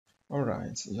All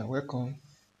right, you're welcome.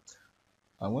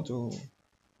 I want to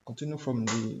continue from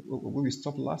the where we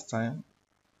stopped last time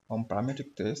on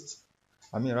parametric test.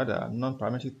 I mean, rather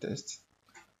non-parametric test.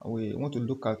 And we want to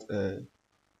look at a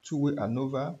two-way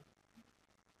ANOVA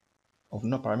of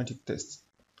non-parametric test.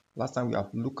 Last time we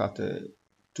have looked at a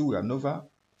two-way ANOVA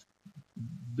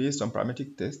based on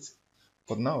parametric test,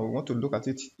 but now we want to look at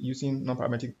it using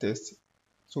non-parametric test.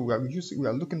 So we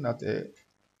are looking at a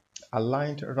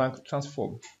aligned rank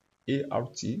transform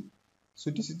ART.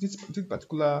 So this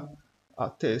particular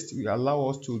test will allow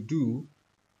us to do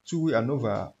two-way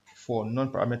ANOVA for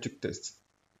non-parametric test.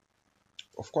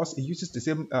 Of course, it uses the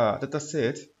same data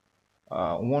set,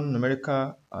 one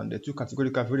numerical and the two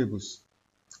categorical variables,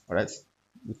 all right,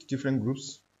 with different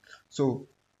groups. So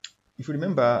if you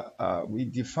remember, we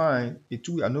define a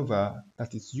two-way ANOVA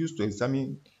that is used to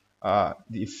examine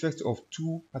the effect of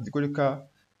two categorical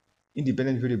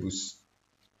independent variables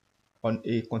on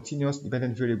a continuous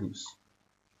dependent variables.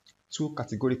 Two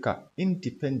categorical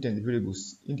independent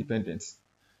variables, independent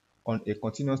on a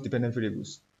continuous dependent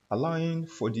variables, allowing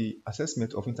for the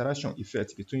assessment of interaction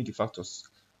effect between the factors.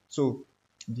 So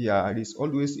there is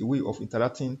always a way of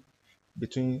interacting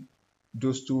between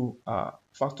those two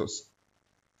factors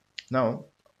now,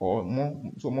 or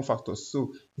more factors.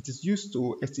 So it is used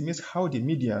to estimate how the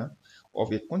median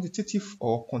of a quantitative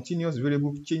or continuous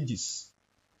variable changes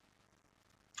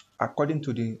according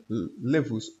to the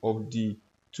levels of the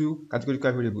two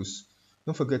categorical variables.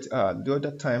 Don't forget, the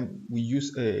other time we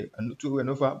use a two-way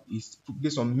ANOVA is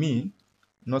based on mean,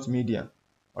 not median.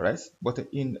 All right, but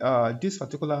in this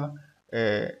particular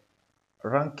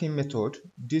ranking method,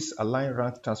 this align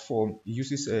rank transform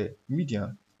uses a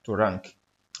median to rank.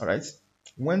 All right,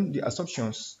 when the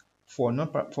assumptions for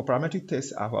parametric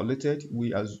tests are evaluated,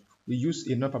 we use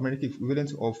a non-parametric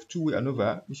equivalent of two-way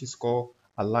ANOVA, which is called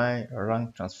align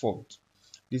rank transformed.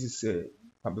 This is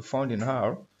can be found in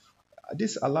R.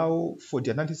 This allow for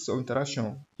the analysis of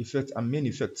interaction effect and main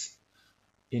effects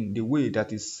in the way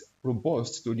that is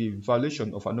robust to the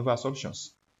valuation of ANOVA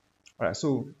assumptions. All right,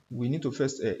 so we need to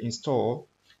first install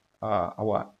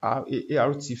our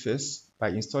ART first by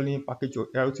installing package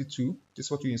of ART2. This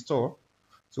is what you install.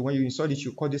 So when you install it,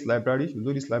 you call this library, you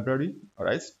load this library. All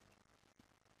right.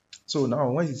 So now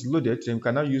once it's loaded, then we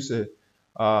can now use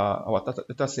our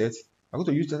data set. I'm going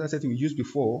to use the data set we used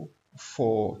before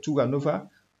for two ANOVA.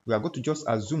 We are going to just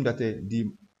assume that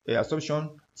the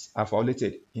assumptions are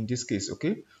violated in this case,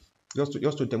 okay? Just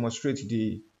to demonstrate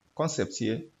the concept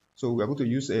here. So we are going to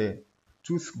use a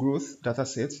tooth growth data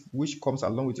set, which comes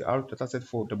along with the R data set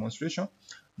for demonstration.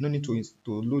 No need to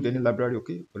load any library,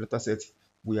 okay? For data set,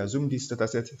 we assume this data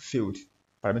set failed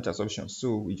parameter assumptions.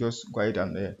 So we just go ahead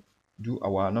and do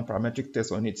our non-parametric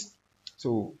test on it.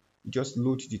 So just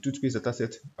load the toothpaste data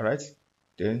set, all right?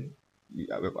 Then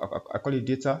I call it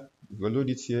data. If you load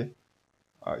it here,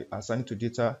 assign it to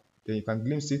data, then you can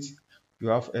glimpse it. You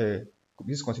have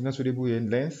this continuous variable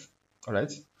in length, all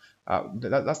right?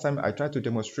 Last time I tried to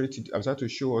demonstrate it, I tried to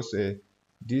show us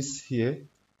this here.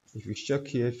 If you check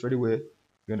here very well,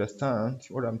 you understand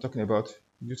what I'm talking about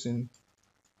using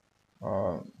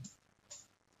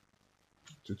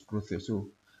tooth growth here. So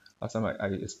last time I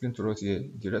explained to us here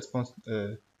the response,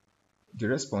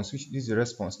 which is the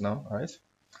response now, all right?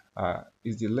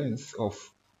 Is the length of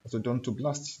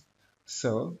orthodontoblast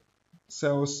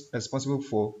cells responsible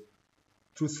for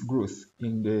tooth growth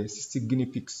in the 60 guinea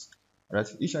pigs. Right?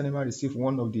 Each animal received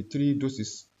one of the three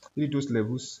dose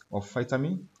levels of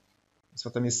vitamin. It's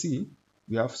vitamin C.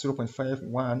 We have 0.5,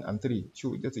 1, and 3.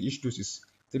 So that's each doses.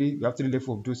 We have three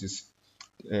levels of doses.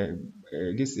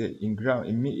 This in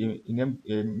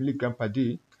milligram per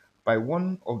day by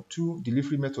one of two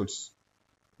delivery methods.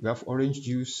 We have orange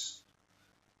juice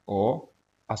or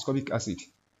ascorbic acid,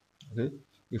 okay,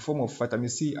 a form of vitamin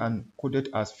C and coded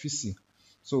as Physi.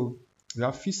 So we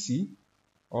have Physi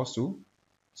also.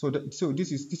 So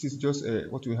this is just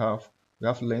what we have. We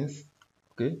have length,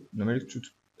 okay, numeric truth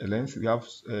length. We have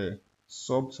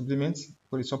supplement,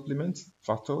 call it supplement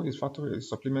factor. This factor is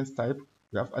supplement type.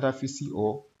 We have other Physi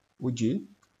or OJ.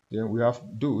 Then we have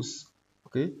dose,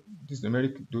 okay, this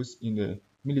numeric dose in the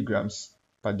milligrams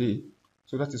per day.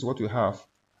 So that is what we have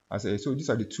as a. So these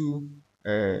are the two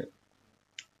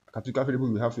categorical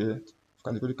variable we have here,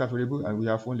 categorical variable, and we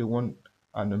have only one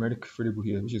numeric variable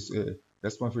here, which is a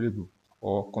response variable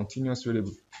or continuous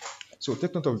variable. So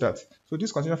take note of that. So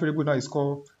this continuous variable now is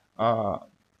called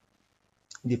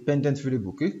dependent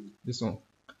variable, okay? This one,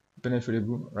 dependent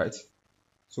variable, right?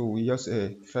 So we just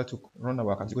try to run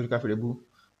our categorical variable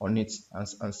on it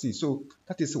and see. So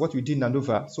that is what we did in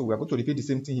ANOVA. So we are going to repeat the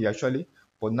same thing here actually,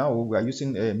 but now we are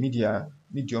using a medium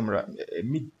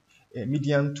a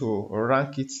median to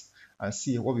rank it and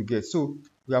see what we get. So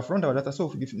we have run our data. So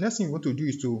the next thing we want to do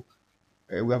is to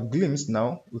we have glimpse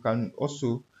now. We can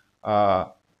also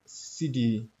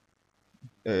see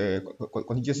the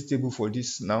contingency table for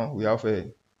this. Now we have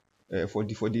for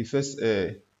the first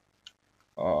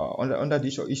under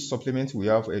each supplement we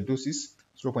have doses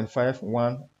 0.5,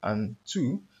 1, and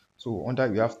 2. So under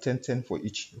we have 10, 10 for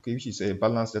each, okay, which is a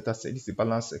balanced data set. This is a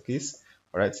balanced case.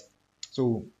 All right,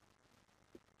 so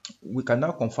we can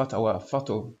now convert our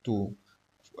factor to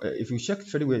if you check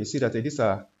very well, you see that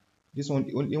this one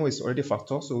is already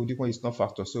factor, so this one is not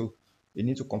factor, so you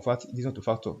need to convert this one to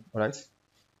factor. All right,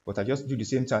 but I just do the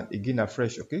same time again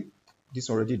afresh. Okay, this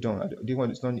already done. This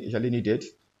one is not usually needed.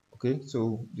 Okay,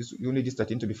 so this you need this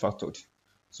 13 to be factored.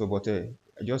 So but I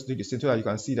just do the same so that you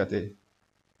can see that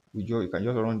you can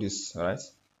just run this. All right,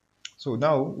 so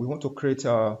now we want to create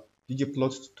a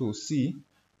ggplot to see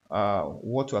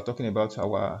what we are talking about.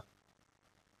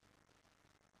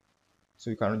 So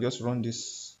you can just run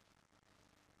this.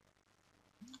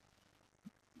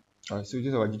 All right, so this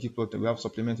is our ggplot. We have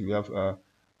supplement, we have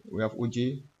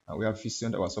OJ, and we have VC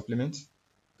under our supplement.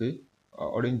 Okay,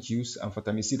 orange juice and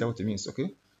vitamin C. That's what it means.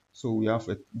 Okay, so we have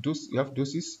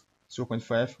doses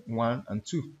 0.5, 1, and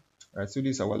 2. All right, so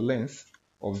this is our length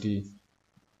of the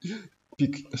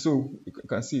peak. So you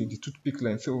can see the toothpick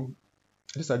length. So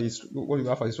these are what you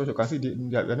have as a structure. You can see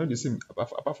they are not the same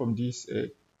apart from this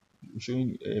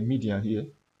showing a median here.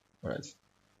 All right,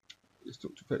 it's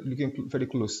looking very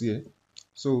close here.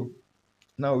 So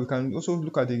now we can also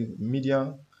look at the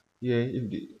median here.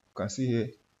 If you can see here,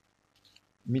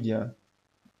 median.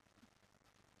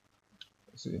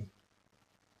 Let's see,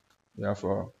 we have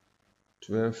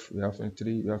 12, we have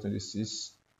 23, we have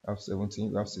 26, we have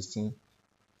 17, we have 16.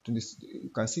 You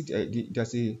can see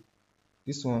there's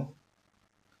this one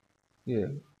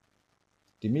here.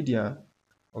 The median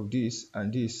of this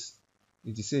and this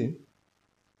is the same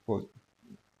for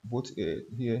both here,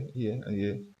 and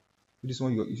here. This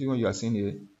one you are seeing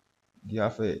here, they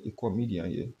have a equal median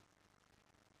here.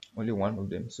 Only one of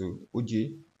them. So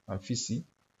OJ and VC.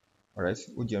 All right,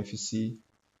 OJ and VC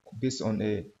based on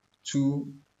a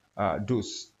two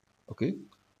dose. Okay,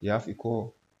 they have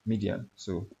equal median.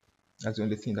 So that's the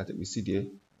only thing that we see there.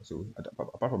 So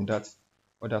apart from that,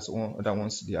 other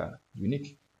ones they are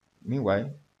unique.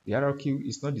 Meanwhile, the hierarchy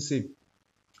is not the same.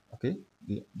 Okay,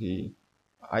 the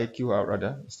IQ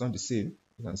rather it's not the same.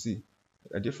 You can see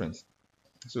a difference.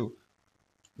 So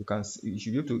you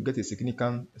should be able to get a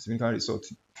significant result.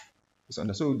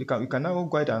 So we can now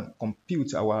go ahead and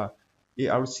compute our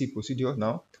ARC procedure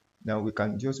now. Now we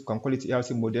can call it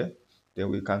ARC model. Then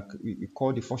we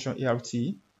call the function ART.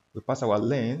 We pass our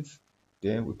length.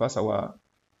 Then we pass our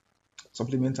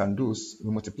supplement and dose.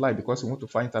 We multiply because we want to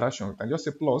find interaction. We can just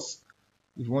say plus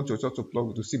if you want to also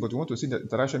plug to see, but we want to see the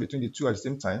interaction between the two at the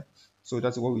same time. So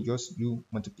that's what we just do,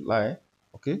 multiply.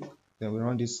 Okay, then we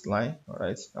run this line. All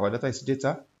right, our data is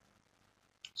data.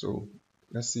 So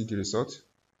let's see the result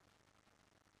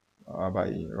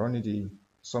by running the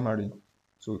summary.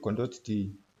 So we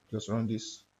just run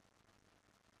this.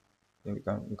 Then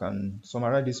we can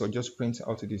summarize this or just print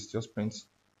out this. Just print.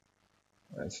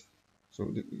 All right.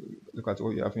 So look at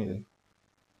what you have here.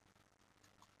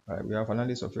 All right, we have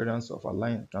analysis of variance of a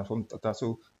line transform data.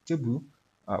 So table,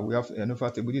 we have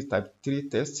ANOVA table. This type 3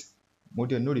 test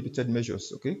model, no repeated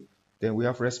measures. Okay. Then we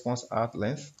have response at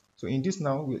length. So in this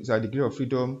now, it's a degree of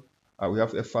freedom. We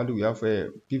have F value, we have a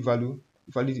P value.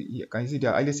 Value, can you see they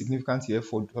are highly significant here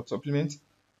for supplement.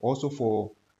 Also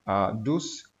for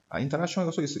those interaction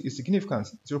also is significant.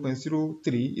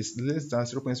 0.03 is less than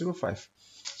 0.05.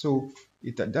 So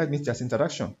that means there's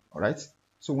interaction. All right.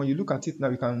 So when you look at it now,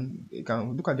 you can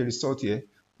look at the result here.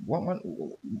 By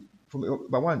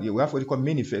one, we have what we call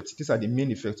main effects. These are the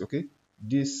main effects. Okay.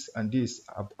 This and this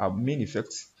are main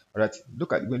effects. All right.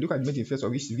 When you look at the main effects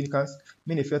of each significance,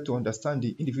 main effect to understand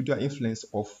the individual influence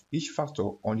of each factor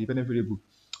on the dependent variable.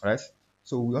 All right.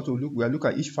 So we are look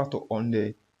at each factor on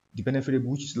the dependent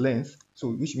variable, which is length.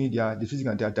 So which means there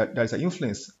is an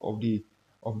influence of the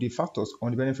factors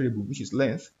on the dependent variable, which is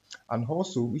length, and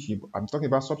also I'm talking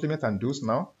about supplement and dose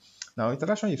now. Now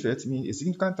interaction effect means a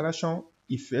significant interaction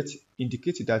effect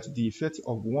indicates that the effect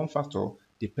of one factor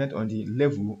depend on the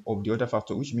level of the other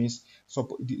factor, which means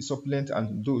the supplement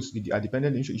and dose are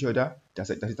dependent on each other. There's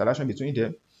interaction between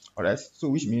them. All right. So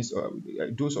which means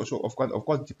dose also of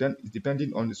course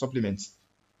depending on the supplements.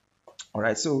 All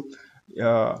right. So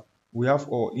we have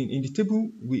in the table,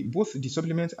 both the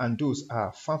supplement and dose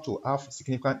are found to have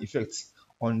significant effects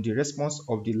on the response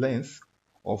of the length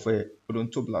of a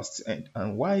odontoblast,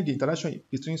 and why the interaction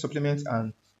between supplements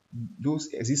and dose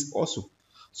exists also.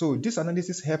 So this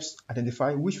analysis helps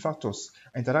identify which factors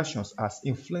and interactions are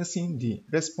influencing the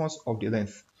response of the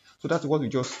length. So that's what we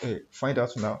just find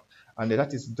out now, and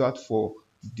that is that for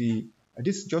the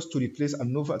this just to replace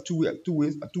ANOVA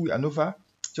two-way ANOVA,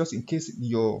 just in case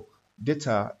your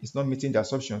data is not meeting the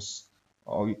assumptions,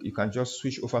 or you can just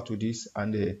switch over to this,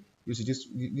 and you see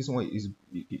this one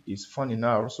is funny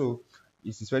now. So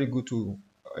it's very good to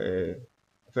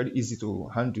very easy to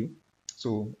handle.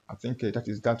 So I think that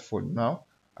is that for now.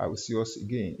 I will see us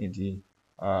again in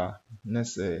the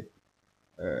next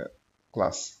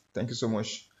class. Thank you so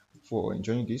much for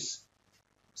enjoying this.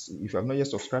 So if you have not yet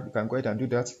subscribed, you can go ahead and do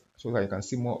that so that you can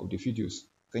see more of the videos.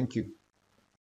 Thank you.